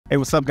Hey,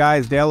 what's up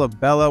guys? Dale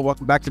of Bella.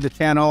 Welcome back to the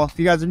channel. If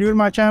you guys are new to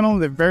my channel,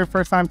 the very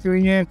first time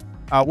tuning in,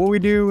 what we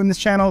do in this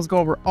channel is go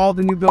over all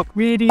the new build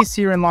communities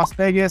here in Las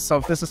Vegas. So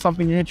if this is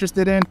something you're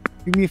interested in,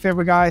 do me a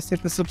favor guys,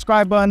 hit the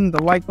subscribe button,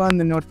 the like button,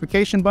 the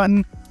notification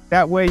button.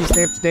 That way you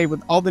stay up to date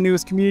with all the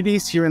newest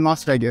communities here in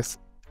Las Vegas.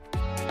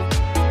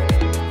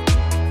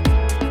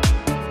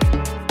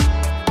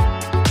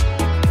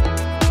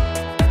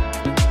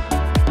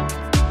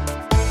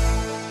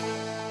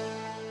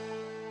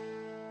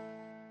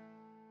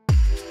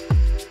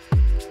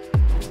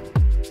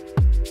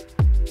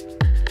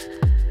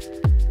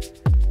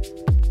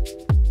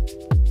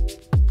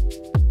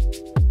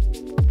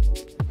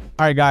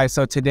 All right, guys,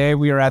 so today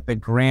we are at the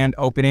grand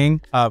opening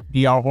of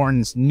DR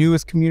Horton's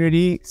newest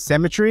community,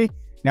 Symmetry.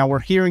 Now we're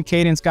here in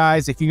Cadence,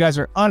 guys. If you guys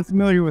are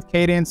unfamiliar with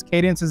Cadence,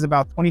 Cadence is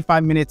about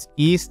 25 minutes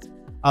east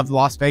of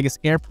Las Vegas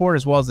Airport,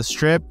 as well as the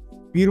Strip.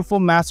 Beautiful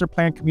master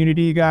plan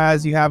community, you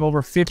guys. You have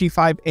over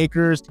 55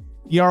 acres.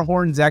 DR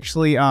Horton's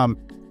actually,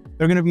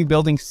 they're gonna be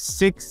building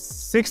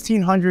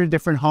 1,600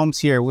 different homes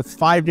here with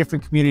 5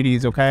 different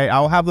communities, okay?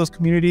 I'll have those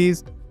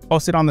communities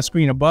posted on the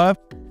screen above.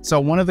 So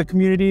one of the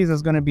communities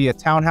is going to be a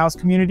townhouse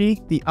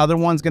community. The other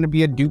one's going to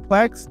be a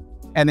duplex.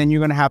 And then you're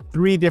going to have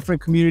 3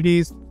 different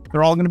communities.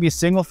 They're all going to be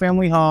single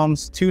family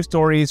homes, 2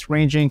 stories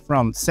ranging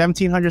from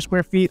 1,700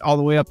 square feet all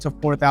the way up to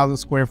 4,000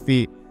 square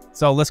feet.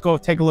 So let's go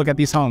take a look at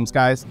these homes,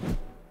 guys.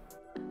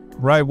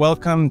 Right,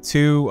 welcome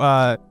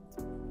to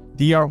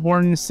DR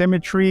Horton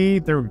Symmetry,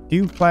 their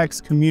duplex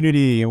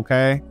community,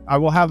 okay? I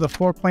will have the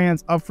floor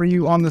plans up for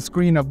you on the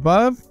screen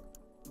above.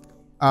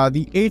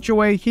 The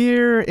HOA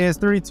here is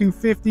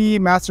 $32.50,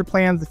 master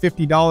plan's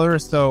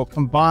 $50, so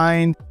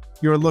combined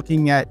you're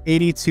looking at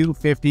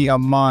 $82.50 a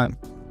month.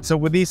 So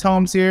with these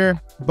homes here,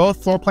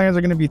 both floor plans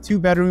are going to be 2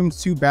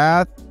 bedrooms, 2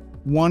 bath,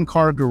 1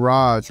 car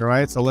garage. All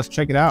right, so let's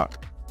check it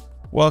out.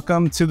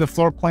 Welcome to the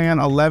floor plan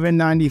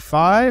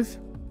 $1195.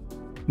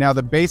 Now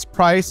the base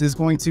price is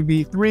going to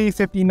be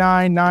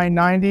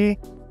 $359,990,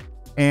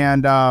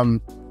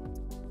 and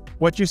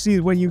what you see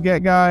is what you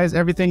get, guys.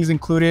 Everything's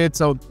included.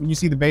 So when you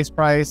see the base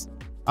price,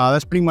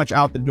 that's pretty much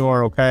out the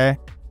door, okay?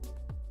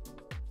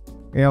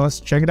 Yeah, let's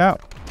check it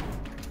out.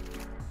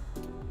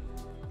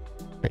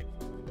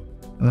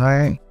 All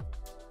right.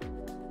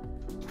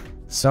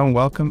 So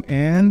welcome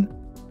in.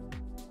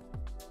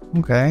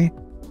 Okay.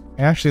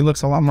 It actually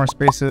looks a lot more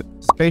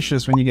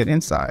spacious when you get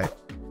inside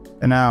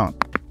and out.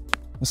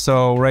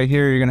 So right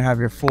here, you're gonna have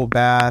your full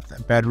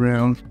bath,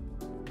 bedroom,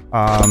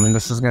 and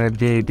this is gonna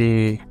be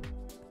the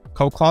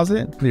coat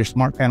closet with your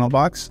smart panel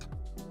box.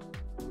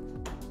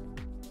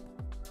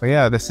 But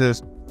yeah,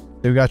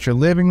 you've got your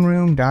living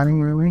room,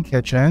 dining room, and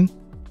kitchen.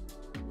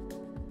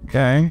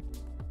 Okay.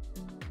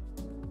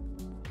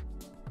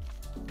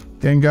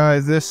 Then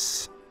guys,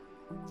 this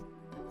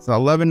is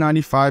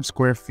 1,195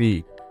 square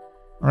feet.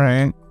 All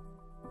right.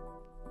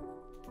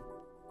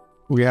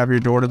 We have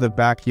your door to the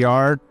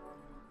backyard.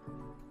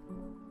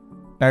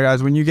 Now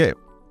guys, when you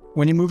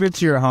move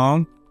into your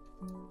home,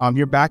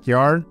 your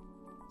backyard,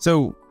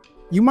 so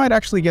you might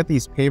actually get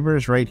these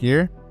pavers right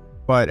here,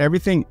 but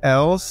everything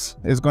else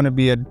is going to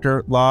be a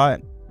dirt lot,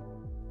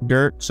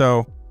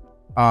 So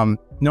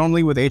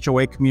normally with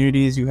HOA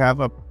communities, you have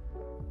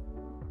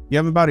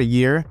about a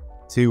year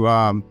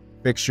to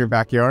fix your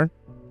backyard.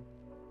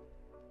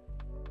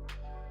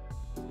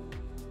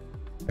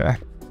 Okay.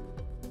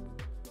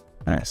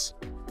 Nice.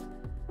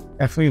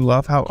 Definitely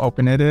love how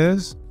open it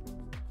is.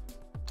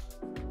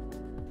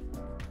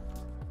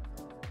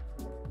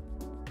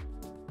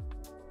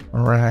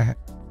 All right.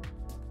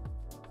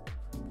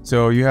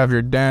 So you have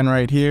your den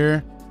right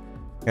here.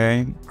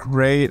 Okay,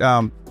 great.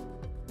 You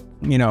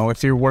know,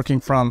 if you're working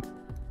from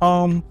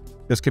home,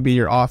 this could be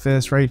your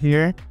office right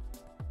here.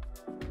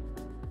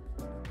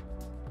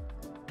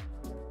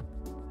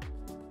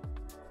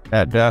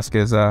 That desk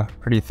is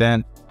pretty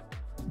thin.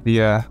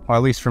 Well,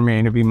 at least for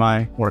me, to be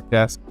my work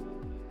desk.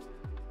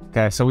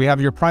 Okay, so we have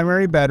your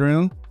primary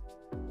bedroom.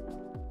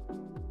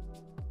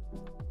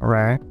 All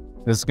right,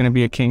 this is going to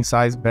be a king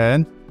size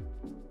bed.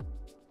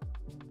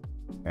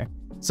 Okay,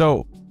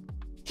 so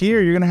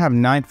here you're gonna have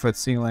 9-foot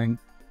ceiling.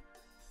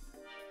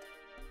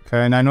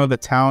 Okay, and I know the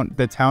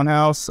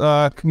townhouse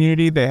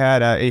community, they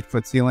had a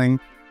 8-foot ceiling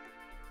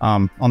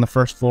on the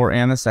first floor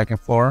and the second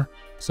floor.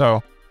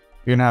 So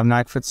you're gonna have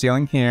 9-foot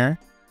ceiling here.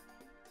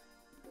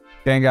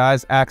 Then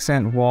guys,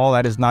 accent wall,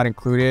 that is not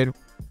included.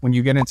 When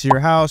you get into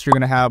your house, you're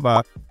gonna have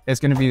it's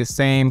gonna be the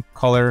same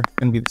color,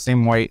 gonna be the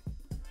same white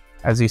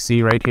as you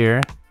see right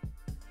here.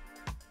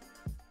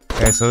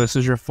 Okay, so this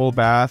is your full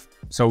bath.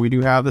 So we do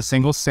have the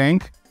single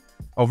sink,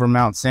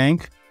 overmount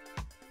sink,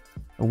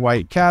 the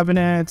white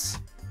cabinets.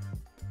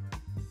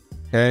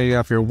 Okay, you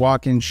have your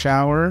walk-in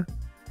shower,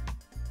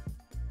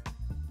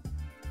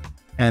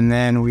 and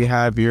then we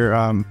have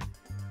your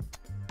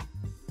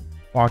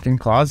walk-in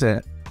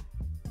closet.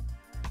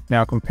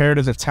 Now, compared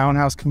to the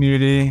townhouse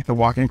community, the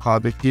walk-in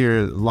closet here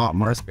is a lot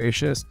more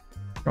spacious.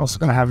 You're also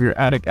going to have your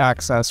attic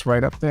access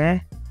right up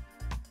there.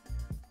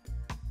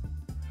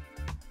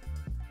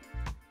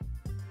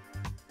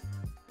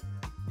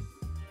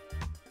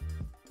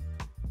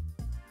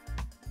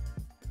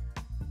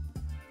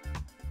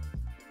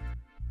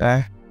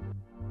 Okay.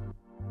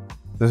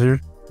 This is your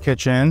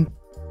kitchen.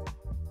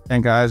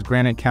 And guys,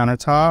 granite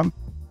countertop.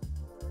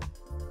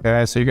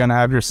 Okay, so you're gonna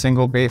have your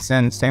single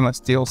basin stainless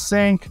steel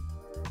sink.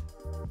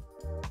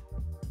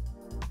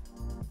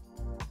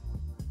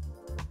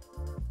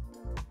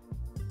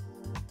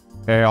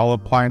 Okay, all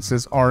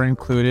appliances are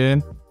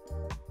included.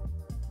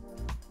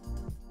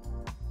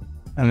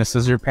 And this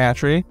is your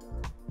pantry.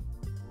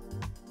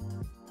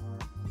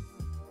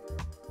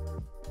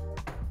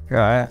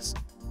 Guys.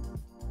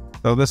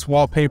 So this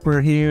wallpaper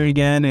here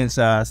again is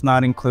it's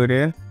not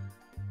included.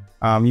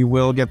 You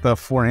will get the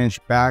 4-inch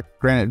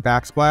granite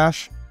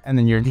backsplash, and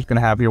then you're just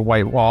gonna have your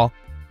white wall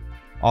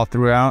all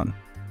throughout.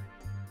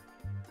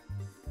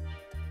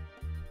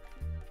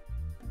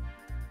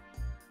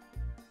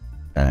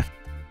 Okay.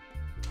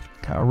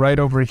 Right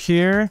over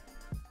here,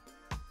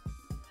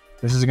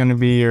 this is gonna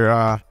be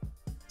your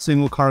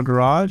single car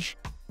garage.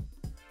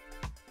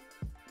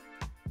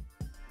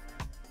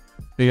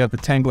 You got the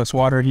tankless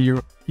water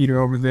heater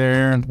over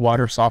there and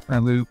water softener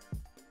loop.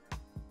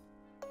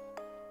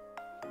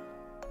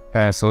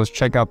 Okay, so let's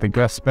check out the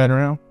guest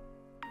bedroom.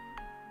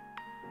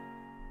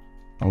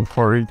 And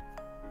before we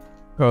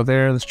go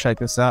there, let's check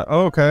this out.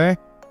 Oh, okay.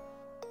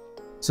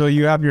 So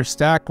you have your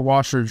stacked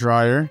washer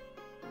dryer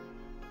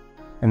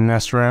in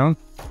this room.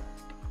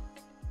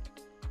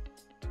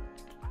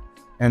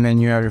 And then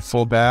you have your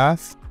full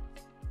bath.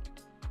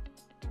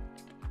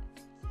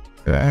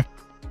 Okay.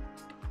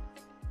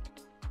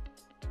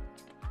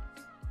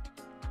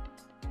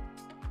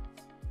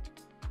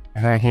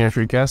 And then here's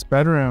your guest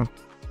bedroom.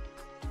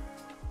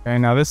 Okay,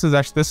 now this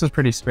is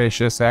pretty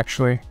spacious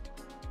actually.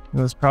 It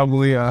was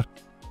probably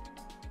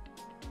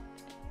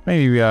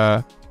maybe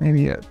a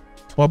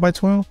 12 by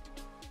 12.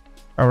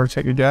 I were to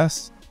take a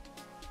guess.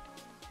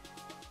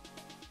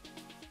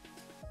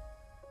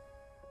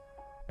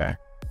 Okay.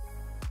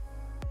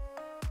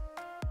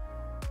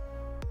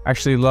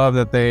 Actually love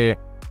that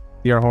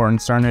DR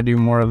Horton's starting to do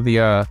more of the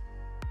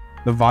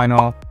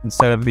vinyl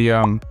instead of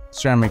the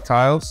ceramic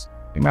tiles.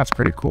 I think that's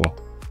pretty cool.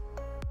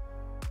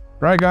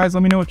 All right, guys,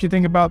 let me know what you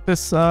think about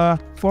this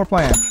floor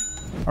plan.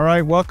 All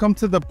right, welcome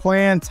to the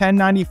plan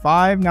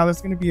 1095. Now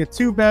there's going to be a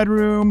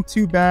 2-bedroom,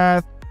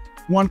 2-bath,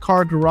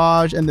 1-car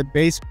garage, and the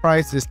base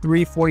price is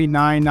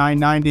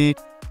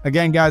 $349,990.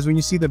 Again, guys, when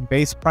you see the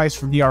base price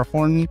for DR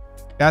Horton,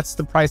 that's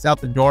the price out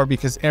the door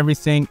because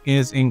everything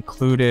is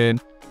included.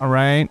 All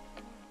right,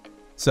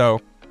 so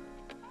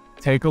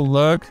take a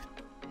look.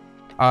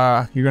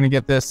 You're going to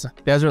get this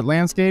desert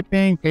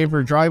landscaping,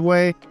 paver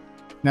driveway.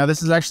 Now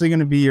this is actually going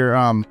to be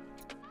your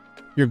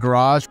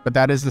garage, but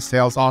that is the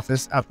sales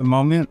office at the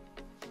moment.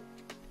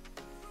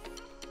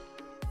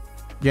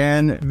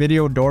 Again,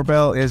 video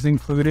doorbell is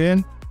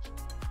included.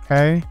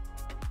 Okay,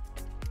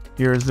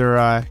 here's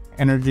their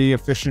energy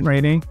efficient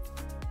rating.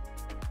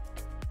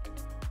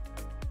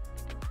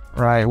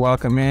 Right,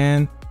 welcome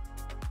in.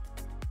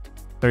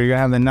 So you're gonna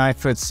have the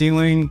 9-foot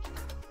ceiling,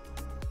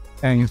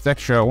 and it's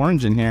extra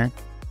orange in here.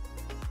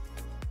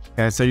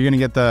 Okay, so you're gonna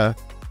get the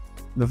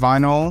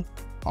vinyl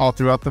all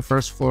throughout the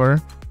first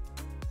floor.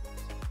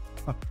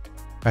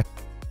 Okay.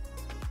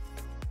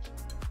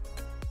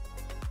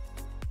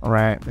 All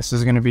right, this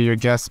is going to be your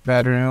guest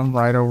bedroom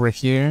right over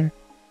here.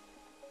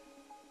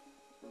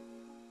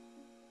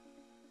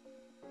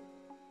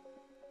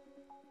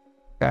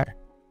 Okay.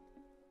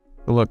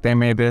 So look, they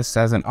made this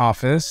as an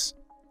office.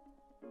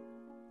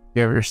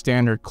 You have your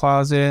standard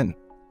closet.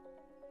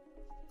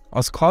 Oh,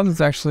 this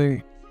closet's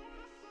actually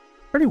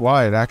pretty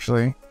wide,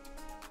 actually.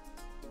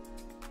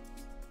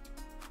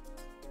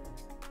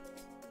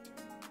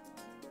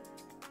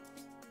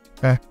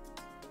 Okay.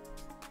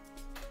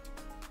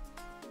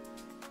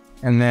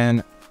 And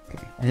then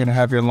you're gonna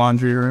have your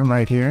laundry room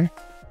right here.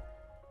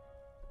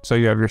 So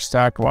you have your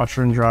stacked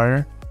washer and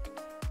dryer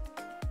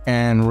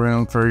and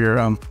room for your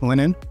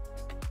linen.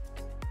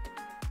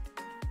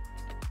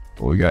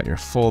 We got your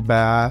full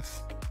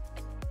bath.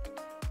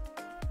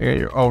 You got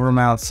your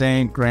overmount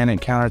sink, granite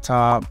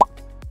countertop,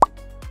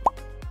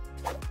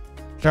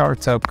 shower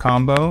tub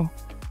combo.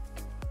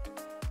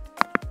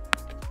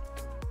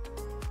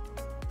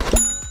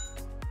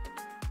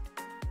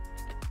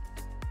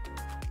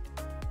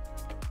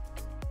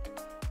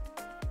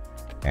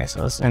 Okay,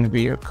 so it's going to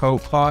be your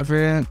coat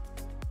closet.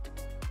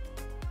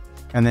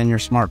 And then your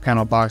smart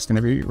panel box is going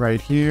to be right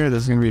here.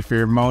 This is going to be for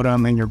your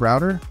modem and your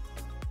router.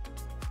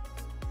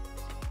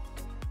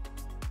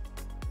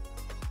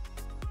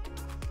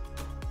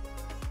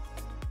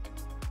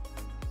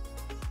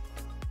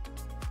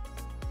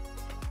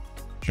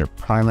 Your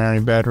primary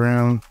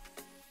bedroom.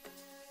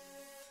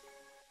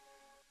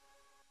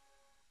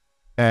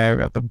 Okay, we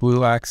got the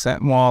blue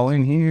accent wall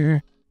in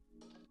here.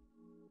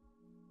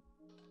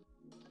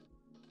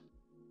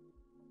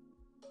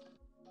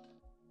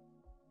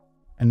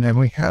 And then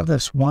we have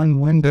this one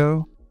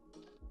window.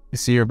 You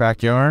see your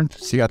backyard.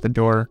 So you got the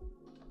door,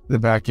 the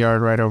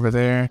backyard right over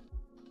there.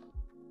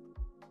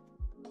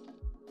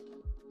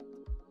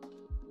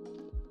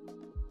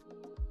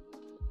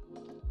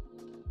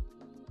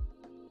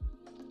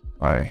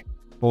 All right,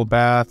 full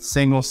bath,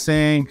 single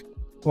sink,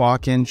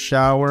 walk-in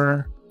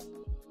shower.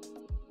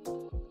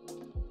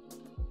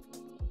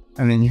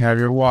 And then you have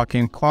your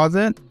walk-in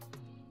closet.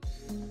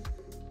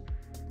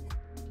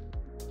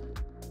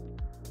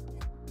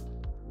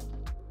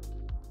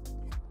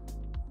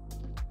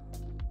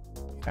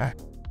 Okay.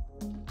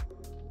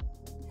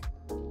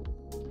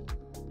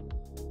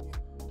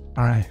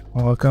 All right,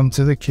 welcome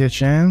to the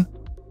kitchen.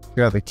 We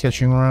got the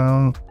kitchen,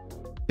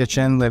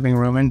 living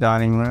room, and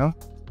dining room.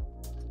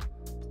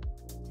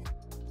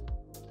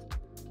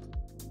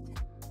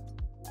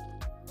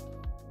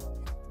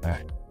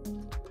 Okay.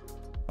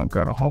 I've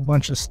got a whole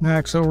bunch of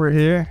snacks over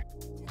here.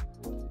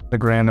 The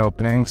grand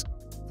openings.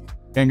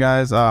 And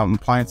guys,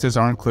 appliances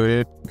are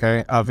included.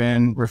 Okay,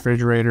 oven,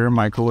 refrigerator,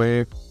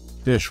 microwave,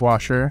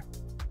 dishwasher.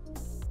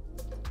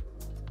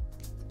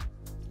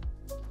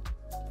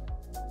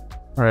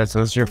 All right, so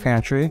this is your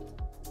pantry.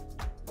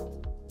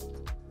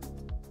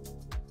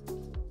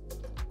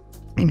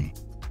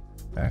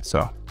 Okay,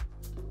 so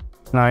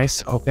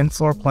nice open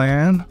floor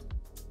plan.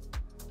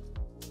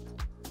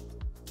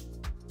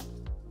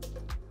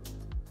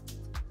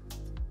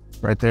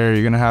 Right there,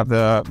 you're gonna have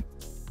the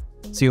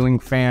ceiling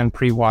fan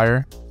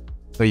pre-wire,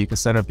 so you can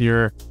set up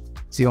your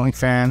ceiling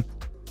fan.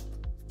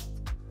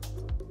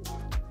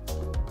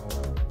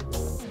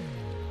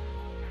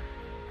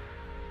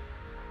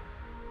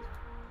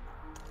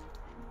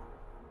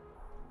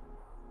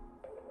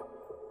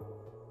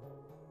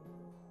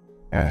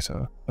 Yeah,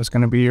 so that's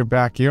gonna be your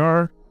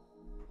backyard.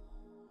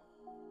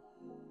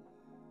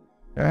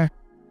 Okay.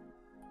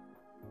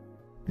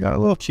 Got a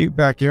little cute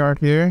backyard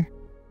here.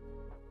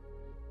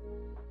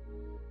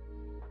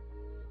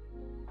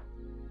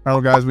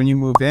 Alright guys, when you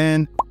move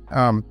in,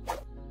 you're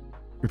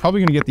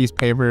probably gonna get these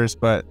pavers,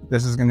 but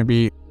this is gonna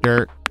be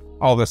dirt.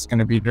 All this is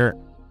gonna be dirt.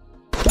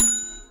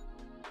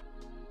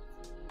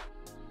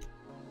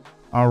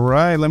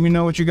 Alright, let me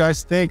know what you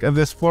guys think of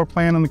this floor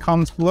plan in the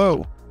comments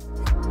below.